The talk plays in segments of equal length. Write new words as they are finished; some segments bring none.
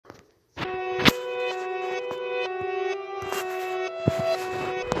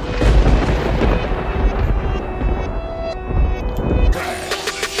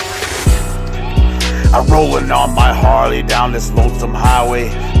I'm rolling on my Harley down this lonesome highway,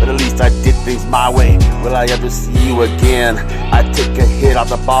 but at least I did things my way. Will I ever see you again? I take a hit out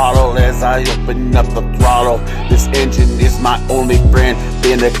the bottle as I open up the throttle. This engine is my only friend.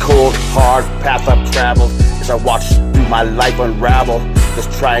 Been a cold, hard path I've traveled as I watch through my life unravel.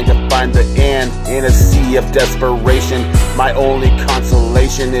 Just trying to find the end in a sea of desperation. My only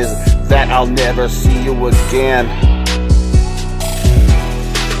consolation is that I'll never see you again.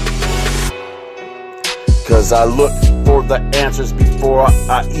 Cause I looked for the answers before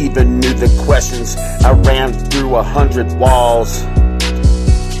I even knew the questions. I ran through 100 walls,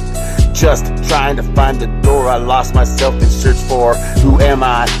 just trying to find the door. I lost myself in search for who am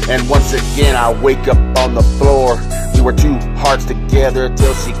I, and once again I wake up on the floor. We were two hearts together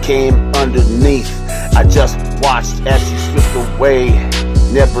till she came underneath. I just watched as she slipped away.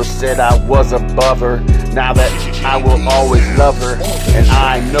 Never said I was above her. Now that I will always love her, and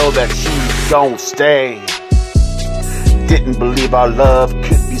I know that she's gon' stay. Didn't believe our love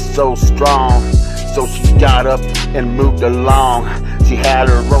could be so strong, so she got up and moved along. She had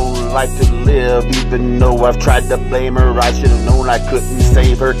her own life to live, even though I've tried to blame her. I should've known I couldn't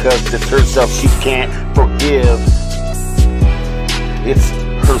save her, cause it's herself she can't forgive. It's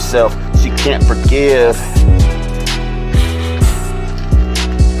herself she can't forgive.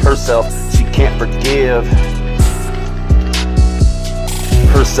 Herself she can't forgive.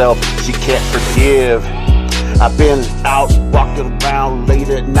 Herself she can't forgive. I've been out walking around late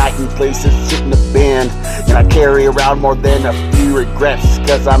at night in places shouldn't have been, and I carry around more than a few regrets,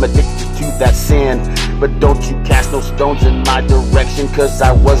 cause I'm addicted to that sin. But don't you cast no stones in my direction, cause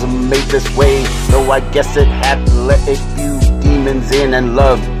I wasn't made this way. Though I guess it had to let a few demons in and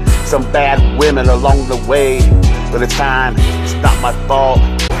love some bad women along the way. But it's time, it's not my fault.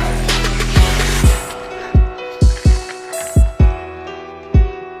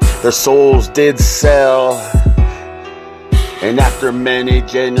 Their souls did sell, and after many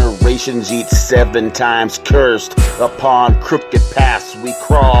generations, each 7 times cursed, upon crooked paths we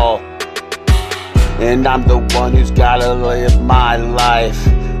crawl. And I'm the one who's gotta live my life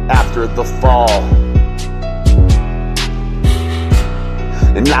after the fall.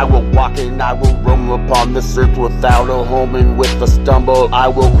 And I will walk and I will roam upon this earth without a home, and with a stumble I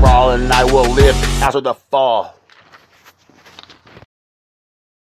will crawl and I will live after the fall.